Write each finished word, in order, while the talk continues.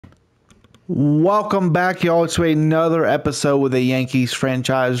Welcome back, y'all, to another episode with the Yankees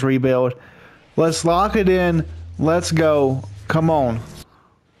franchise rebuild. Let's lock it in. Let's go. Come on.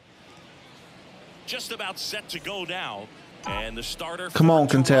 Just about set to go now, and the starter. Come on,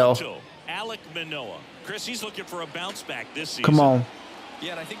 Cantel. Alek Manoah. Chris, he's looking for a bounce back this season. Come on.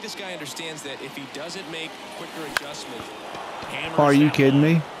 Yeah, and I think this guy understands that if he doesn't make quicker adjustments. Are you kidding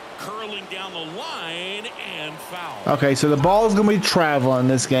me? Curling down the line and foul. Okay, so the ball is going to be traveling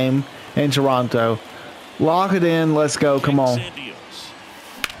this game in Toronto. Lock it in. Let's go. Come on. On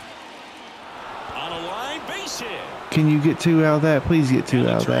a line, base hit. Can you get two out of that? Please get two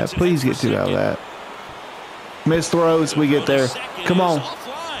out of that. Please get two out of that. Missed throws. We get there. Come on.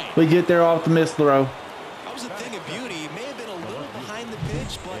 We get there off the missed throw. That was a thing of beauty. He may have been a little behind the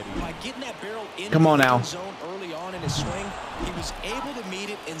pitch, but by getting that barrel in Come on the now. end zone early on in his swing, he was able to meet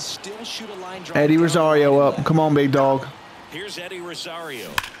it and still shoot a line drive. Eddie Rosario up. Come on, big dog. Here's Eddie Rosario.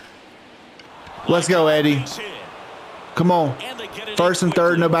 Let's go, Eddie. Come on. First and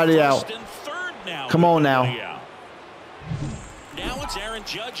third, nobody out. Come on now. Now it's Aaron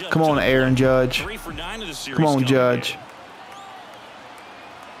Judge. Come on, Aaron Judge. Come on, Judge.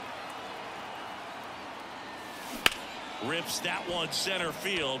 Rips that one center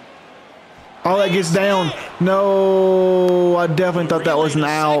field. Oh, that gets down. No, I definitely thought that was an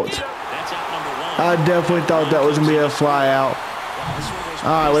out. I definitely thought that was gonna be a fly out. All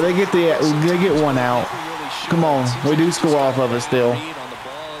right, well they get one out. Come on, we do score off of it still.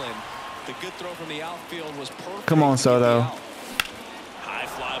 Come on, Soto.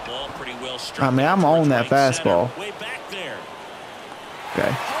 I mean, I'm on that fastball.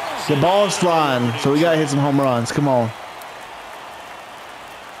 Okay, the ball's flying, so we gotta hit some home runs. Come on.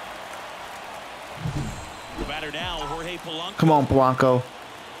 Come on, Polanco.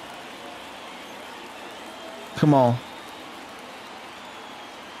 Come on.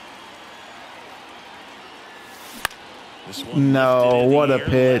 No, what a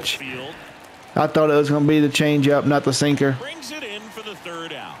pitch. I thought it was going to be the changeup, not the sinker. Brings it in for the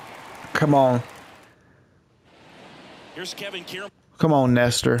third out. Come on. Here's Kevin Kiermaier. Come on,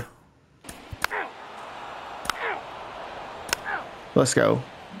 Nestor. Let's go.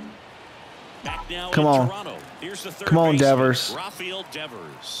 Come on. Come on, Devers. Rafael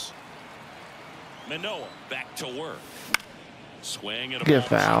Devers. Manoah back to work. Swing and a Get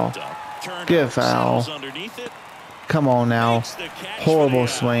foul. Get foul. Come on now. Horrible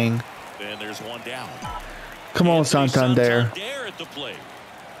swing. And there's one down. Come on, Santander. At the plate.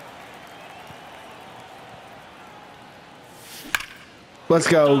 Let's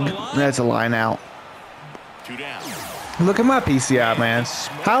go. That's a line out. Two down. Look at my PCI, man.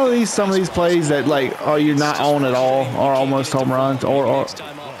 How are some of these plays that are you not on at all, or almost home runs, or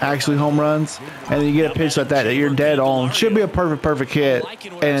actually home runs, and then you get a pitch like that you're dead on? Should be a perfect hit,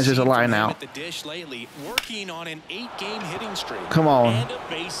 and it's just a line out. Come on. And a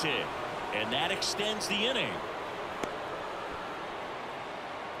base hit, and that extends the inning.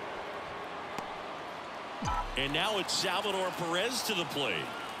 And now it's Salvador Perez to the plate.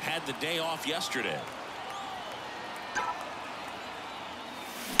 Had the day off yesterday.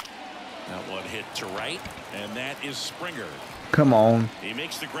 That one hit to right, and that is Springer. Come on. He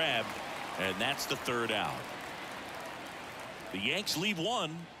makes the grab, and that's the third out. The Yanks lead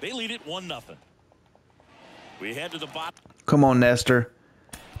one. They lead it 1-0. We head to the bottom. Come on, Nestor.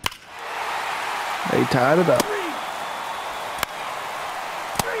 They tied it up.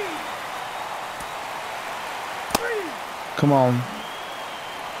 Come on.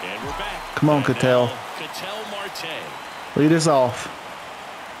 And we're back. Come on, Cattell. Cattell Marte. Lead us off.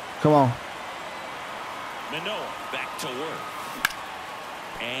 Come on. Manoah back to work.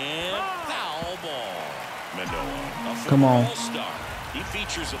 And foul ball. Manoah, a come on. All-star. He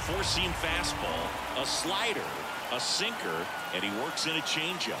features a four-seam fastball, a slider, a sinker, and he works in a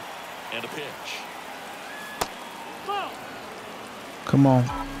changeup and a pitch. Come on.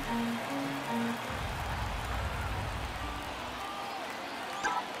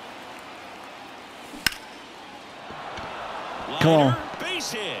 Come on.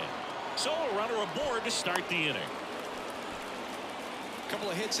 Base hit. So a runner aboard to start the inning. Couple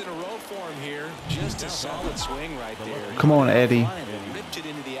of hits in a row for him here. Just a solid swing right there. Come on, Eddie. Ripped it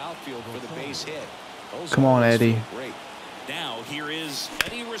into the outfield for the base hit. Come on, Eddie. Great. Now here is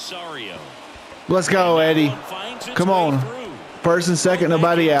Eddie Rosario. Let's go, Eddie. Come on. First and second,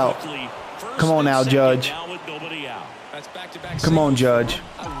 nobody out. Come on now, Judge. Come on, Judge.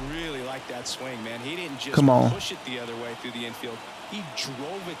 I really like that swing, man. He didn't just come on. Push it the other way through the infield. He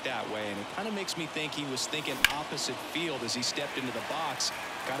drove it that way, and it kind of makes me think he was thinking opposite field as he stepped into the box.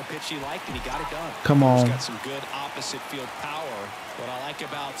 Got a pitch he liked, and he got it done. Come on. He's got some good opposite field power. What I like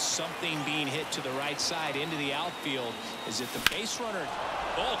about something being hit to the right side into the outfield is that the base runner.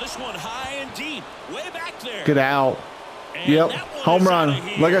 Oh, this one high and deep, way back there. Get out. And Yep, home run.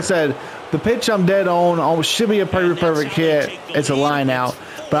 Like I said, the pitch I'm dead on should be a perfect hit. It's a line out,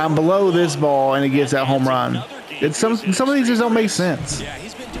 but I'm below this ball and it gets that home run. It's some of these just don't make sense. Yeah,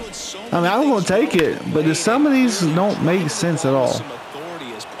 he's been doing so I mean, I'm gonna take it, but just some of these don't make sense at all.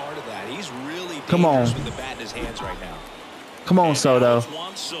 Come on. With the bat in his hands right now. Come on, Soto.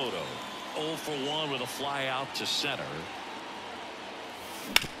 Juan Soto, 0 for 1 with a fly out to center.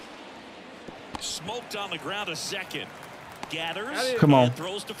 Smoked on the ground a second. Gathers. Come on. And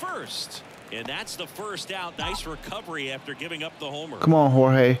throws to first. And that's the first out. Nice recovery after giving up the homer. Come on,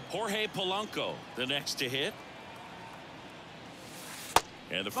 Jorge. Jorge Polanco, the next to hit.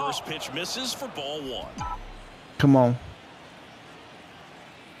 And the first pitch misses for ball 1. Come on.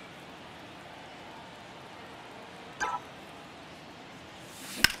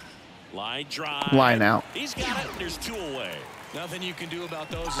 Line drive. Line out. He's got it. There's 2 away. Nothing you can do about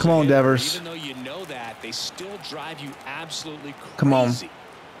those. Come on, Devers. Even though you know that, they still drive you absolutely crazy. Come on.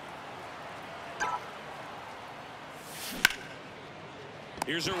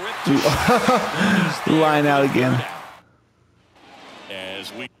 Here's a rip. Line out again.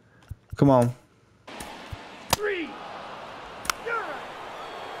 As we Come on. 3,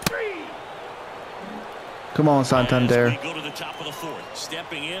 3. Come on, Santander. As we go to the top of the 4th.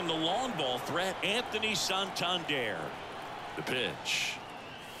 Stepping in the long ball threat, Anthony Santander. The pitch.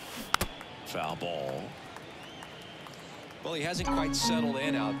 Foul ball. Well, he hasn't quite settled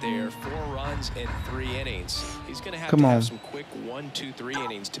in out there. 4 runs in 3 innings. He's going to have Come on. some quick 1, 2, 3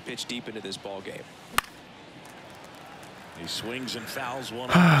 innings to pitch deep into this ball game. He swings and fouls one.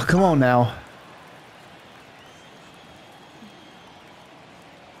 Come on now.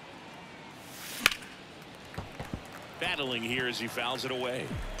 Battling here as he fouls it away.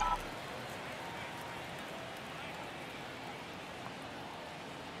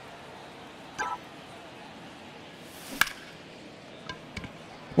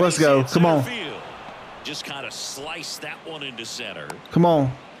 Let's go. Come on. Field. Just kind of slice that one into center. Come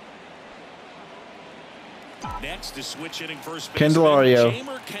on. Next is switch hitting first Candelario.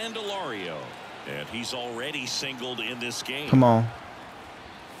 baseman Jamer Candelario. And he's already singled in this game. Come on.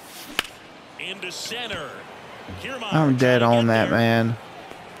 Into center. Kiermaier I'm dead trying to on get that, there. man.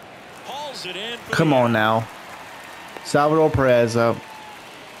 Hauls it in for Come the on out. now. Salvador Perez up.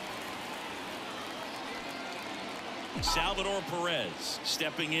 Salvador Perez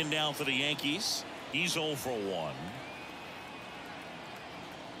stepping in now for the Yankees. He's 0 for 1.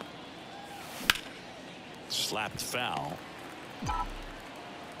 Slapped foul.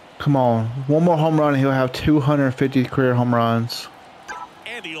 Come on. One more home run and he'll have 250 career home runs.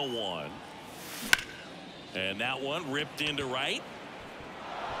 And he'll 1. And that one ripped into right.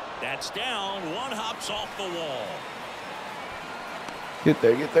 That's down. One hops off the wall. Get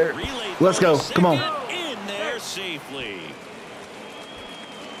there, get there. Relay Let's go. throw to Come on. second, in there safely.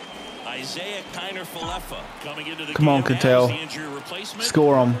 Isaiah Kiner-Falefa coming into the Come on, game as Cattell. the injury replacement.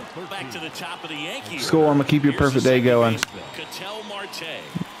 Score 'em. Back to the top of the Yankees. Score 'em and keep your Here's perfect the day second going. baseman, Ketel Marte.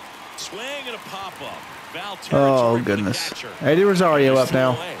 Swing and a pop-up. Foul Oh, territory for the goodness. catcher. Eddie Rosario up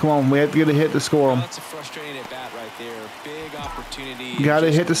now. Away. Come on. We have to get a hit to score Well, him. that's a frustrating at bat right there. Big opportunity. You gotta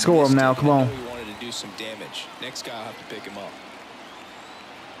Just hit to score him missed now. it. Come I know on. He wanted to do some damage. Next guy will have to pick him up.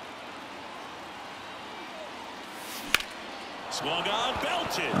 Swung on,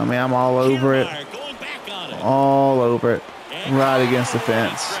 belted. I mean, I'm all over it. Kiermaier going back on it. All over it. And Right against the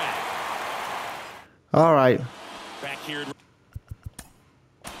fence. track. All right. Back here.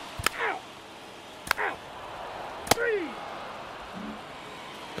 3.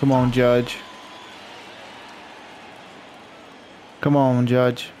 Come on, Judge. Come on,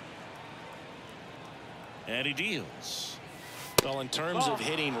 Judge. And he deals. Well, in terms of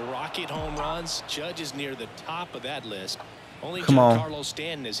hitting rocket home runs, Judge is near the top of that list. Only Come on. Giancarlo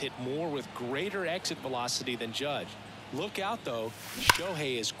Stanton has hit more with greater exit velocity than Judge. Look out, though.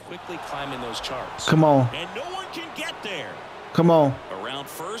 Shohei is quickly climbing those charts. Come on. And no one can get there. Come on. Around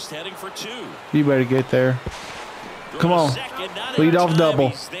first, heading for 2. You better get there. Come on. Second, not Lead in off time. double.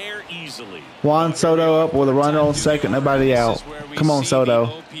 He's there easily. Juan Soto up with a runner on second. Nobody out. This is where we Come on, see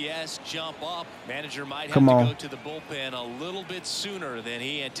Soto. the OPS jump up. Manager might have Come to on. go to the bullpen a little bit sooner than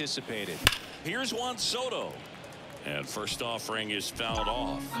he anticipated. Here's Juan Soto. And first offering is fouled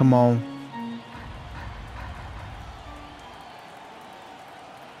off. Come on.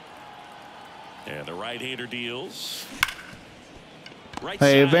 And the right-hander deals. Right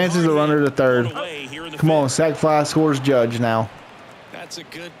Hey, side advances the hard runner hit. to third. One away here in the Come on, fifth. sac fly scores Judge now. That's a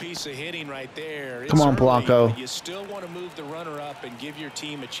good piece of hitting right there. Come on, It's early, Polanco. but you still want to move the runner up and give your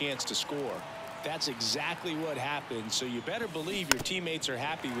team a chance to score. That's exactly what happened, so you better believe your teammates are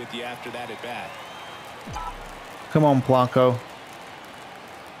happy with you after that at bat. Come on, Polanco.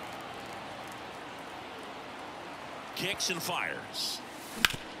 Kicks and fires.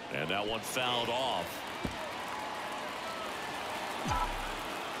 And that one fouled off.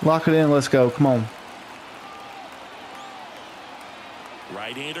 Lock it in. Let's go. Come on.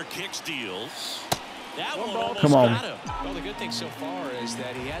 Right-hander kicks, deals. That one Come on. got him. Well, the good thing so far is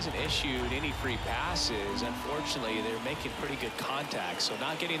that he hasn't issued any free passes. Unfortunately, they're making pretty good contact, so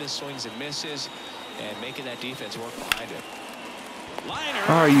not getting the swings and misses and making that defense work behind him. Liner.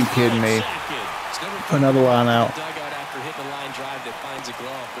 Are you kidding me? It's never fun Another to line get in out. the dugout after hitting a line drive that finds a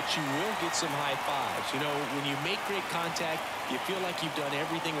glove, but you will get some high fives. You know, when you make great contact, you feel like you've done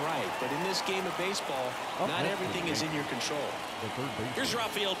everything right. But in this game of baseball, not everything is in your control. Here's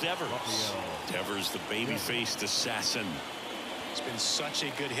Rafael Devers. Devers, the baby-faced assassin. He's been such a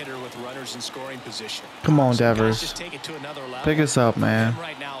good hitter with runners in scoring position. Come on, Some guys Devers. just take it to another level. Pick us up, man. Him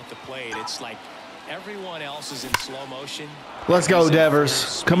right now at the plate, it's like everyone else is in slow motion. Let's go, He's in Devers.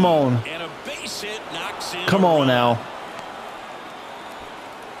 full speed. Come on. And a base hit knocks in. Come a on run. now.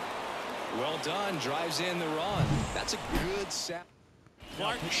 Well done, drives in the run. That's a good set.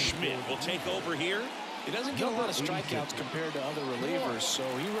 Clark Schmidt will take over here. He doesn't get a lot of strikeouts compared to other relievers, so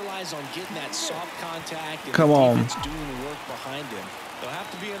he relies on getting that soft contact and Come the on. defense doing the work behind him. They'll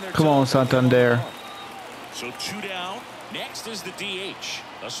have to be in their Come on, toes to get Santander. on the ball. So 2 down. Next is the DH.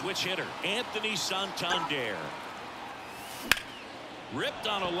 A switch hitter, Anthony Santander. Ripped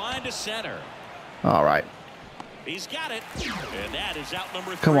on a line to center. All right. He's got it. And that is out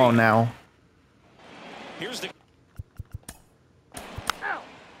number 3. Come on now. Here's the Out.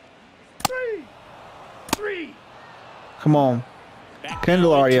 3. Come on. back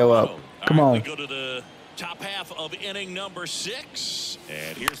Candelario down to up. Toronto. Come All right, on. we go to the top half of inning number 6.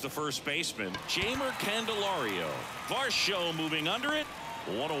 And here's the first baseman, Jamer Candelario. Varsho moving under it.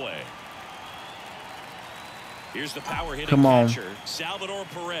 1 away. Here's the power hitting Come on. catcher, Salvador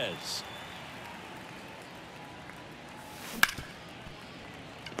Perez.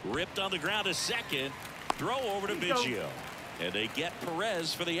 Ripped on the ground to second. Throw over to Biggio. And they get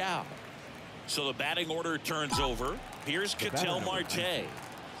Perez for the out. So the batting order turns over. Here's Ketel Marte.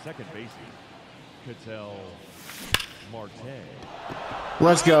 Second baseman, Ketel Marte.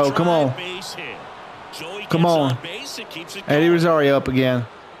 Let's go. Come on. Base hit. So he Come gets on. base and keeps it Eddie going. Rosario up again.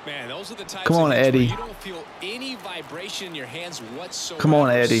 Man, those are the types Come of on, hits where Eddie. you don't feel any vibration in your hands whatsoever. Come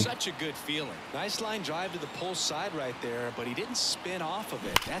on, Eddie. Such a good feeling. Nice line drive to the pull side right there, but he didn't spin off of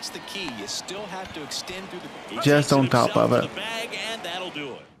it. That's the key. You still have to extend through the. He Just takes on top himself of to it. the bag, and that'll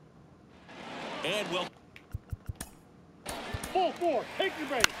do it. And we'll. Full 4. Take your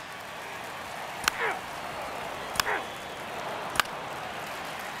base. Out.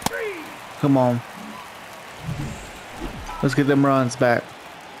 3. Come on. Let's get them runs back.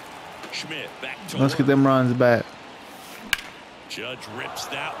 Schmidt back to Let's work. get them runs back. Judge rips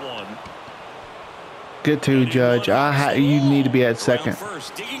that one. Good two, Judge. You need to be at second. Around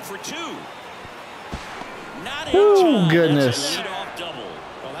first, digging for 2. Not in Woo, time. goodness. That's a leadoff double.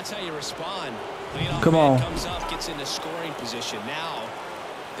 Well, that's how you respond. Leadoff Come man on. comes up, gets into scoring position. Now,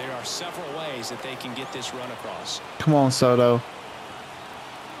 there are several ways that they can get this run across. Come on, Soto.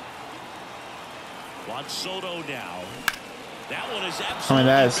 Juan Soto now. That one is I absolutely mean,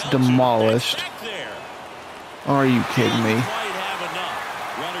 that's belted. demolished. That's back there. Are you kidding me? Didn't quite have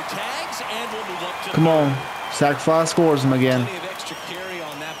enough. Runner tags and we'll move up to Come on. third. Sac fly scores him again. Plenty of extra carry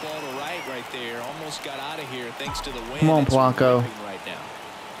on that ball to right there. Almost got out of here thanks to the wind. Come on, It's Polanco. ripping right now.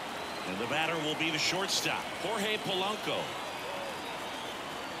 And the batter will be the shortstop, Jorge Polanco.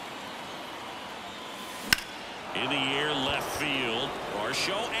 In the air, left field.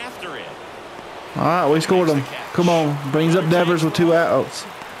 Varsho after it. All right, we scored him. Come on. Brings up Devers with 2 outs.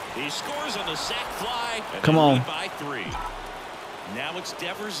 He scores on the sac fly. And Come they on. lead by 3. Now it's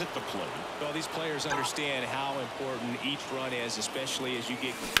Devers at the plate. Well, these players understand how important each run is, especially as you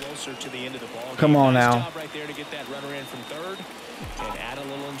get closer to the end of the ball game. Come on Nice now. job right there to get that runner in from third and add a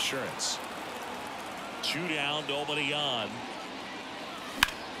little insurance. 2 down, nobody on.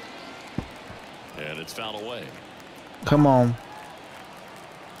 And it's fouled away. Come on.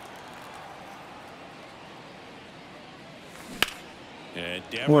 And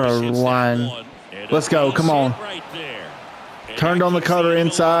What a Devers hits that line. one, and Let's a go. base Come on. hit right there. And Turned that on the keeps cutter Eagle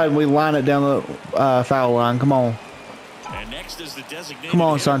inside, and we line it down the foul line. Come on. And next is the designated Come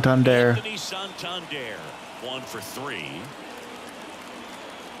on, hitter, Santander. Anthony Santander. 1 for 3.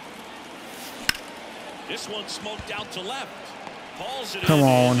 This one smoked out to left. Hauls it Come in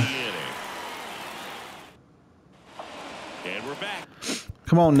on. the inning. And we're back.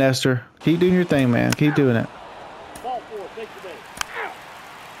 Come on, Nestor. Keep doing your thing, man. Keep doing it. Ball four, take the base.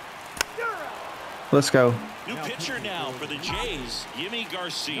 Let's go. New pitcher now for the Jays, Yimi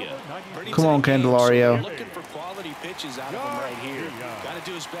Garcia. Come on, Candelario. Looking for quality pitches out of him right here. Got to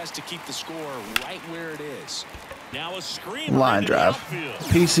do his best to keep the score right where it is. Now a screen Line drive.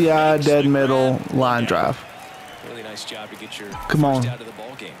 PCI, dead middle, line drive. Really nice job to get your Come on. first out of the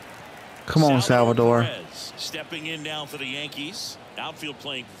ball game. Come on, Salvador. Perez stepping in now for the Yankees. Outfield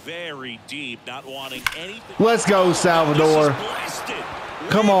playing very deep, not wanting anything. Let's go, Salvador.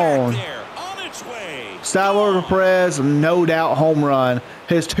 Come on. Salvador Perez, no doubt home run.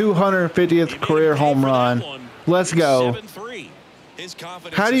 His 250th career home run. Let's go.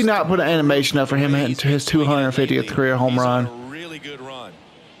 How do you not put an animation up for him hitting to his 250th career home run? Really good run.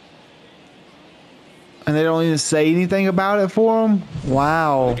 And they don't even say anything about it for him?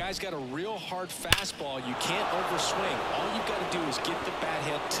 Wow. The guy's got a real hard fastball. You can't overswing. All you've got to do is get the bat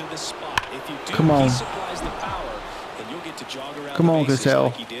head to the spot. If you do, Come on. he supplies the power, and you'll get to jog around Come the on, bases Cattell.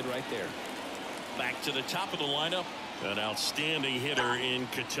 like he did right there. Back to the top of the lineup. An outstanding hitter in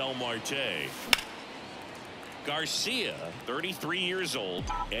Ketel Marte. Garcia, 33 years old,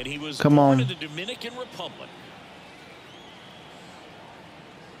 and he was born in the Dominican Republic.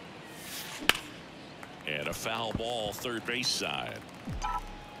 And a foul ball, third base side.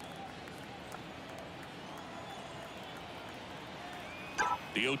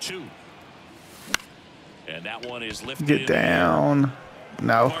 The 0-2. And that one is lifted. Get down.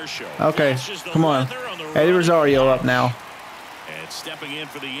 No. Okay. Come on. Eddie Rosario up now. And stepping in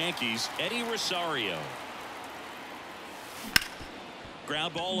for the Yankees, Eddie Rosario.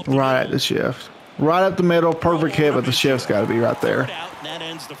 Ground ball up the Right middle. at the shift. Right up the middle. Perfect hit, but the shift's got to be right there. Third out, and that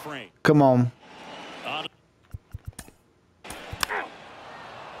ends the frame. Come on.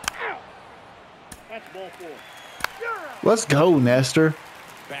 That's ball four. Let's go, Nestor.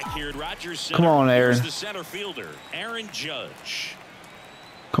 Back here at Rogers Center. Come on, Aaron. Here's the center fielder, Aaron Judge.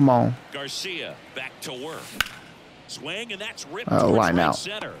 Come on. Garcia back to work. Swing, and that's ripped Oh, towards line right out.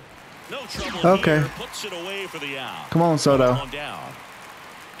 center. No trouble Okay. here. Puts it away for the out. Come on, Soto. One down.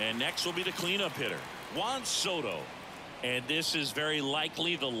 And next will be the cleanup hitter, Juan Soto. And this is very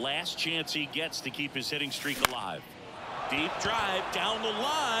likely the last chance he gets to keep his hitting streak alive. Deep drive down the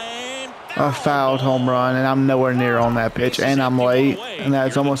line. A fouled home run, and I'm nowhere near on that pitch, and I'm late, and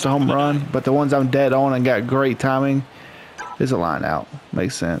that's almost a home run. But the ones I'm dead on and got great timing is a line out.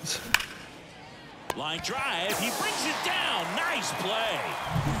 Makes sense. Line drive. He brings it down. Nice play.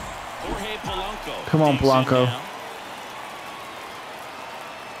 Jorge Polanco. Come on, digs in Polanco. now.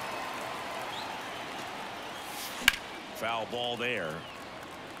 Foul ball there.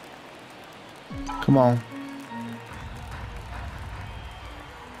 Come on.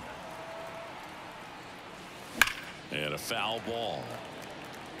 And a foul ball.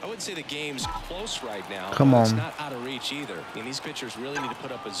 I wouldn't say the game's close right now. Come but it's on. not out of reach either. I mean, these pitchers really need to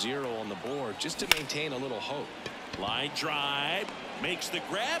put up a 0 on the board just to maintain a little hope. Line drive. Makes the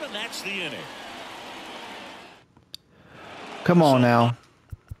grab, and that's the inning. Come on now.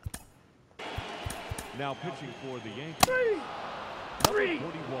 Now pitching for the Yankees. Number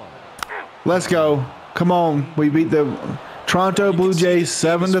 41. Let's go. Come on. We beat the Toronto Blue Jays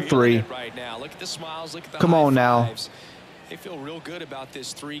 7-3. Right now. Look at the smiles. Look at the Come on now. fives. They feel real good about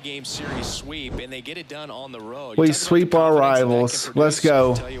this 3-game series sweep, and they get it done on the road. We You talk about sweep the our confidence that can rivals. produce. Let's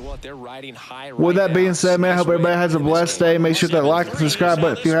go. I tell you what, they're riding high With right that being now. said, man, I hope Smash everybody win has a in this blessed game. day. Make sure to like and subscribe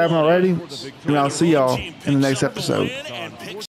button if you haven't already. And I'll see y'all in the next episode.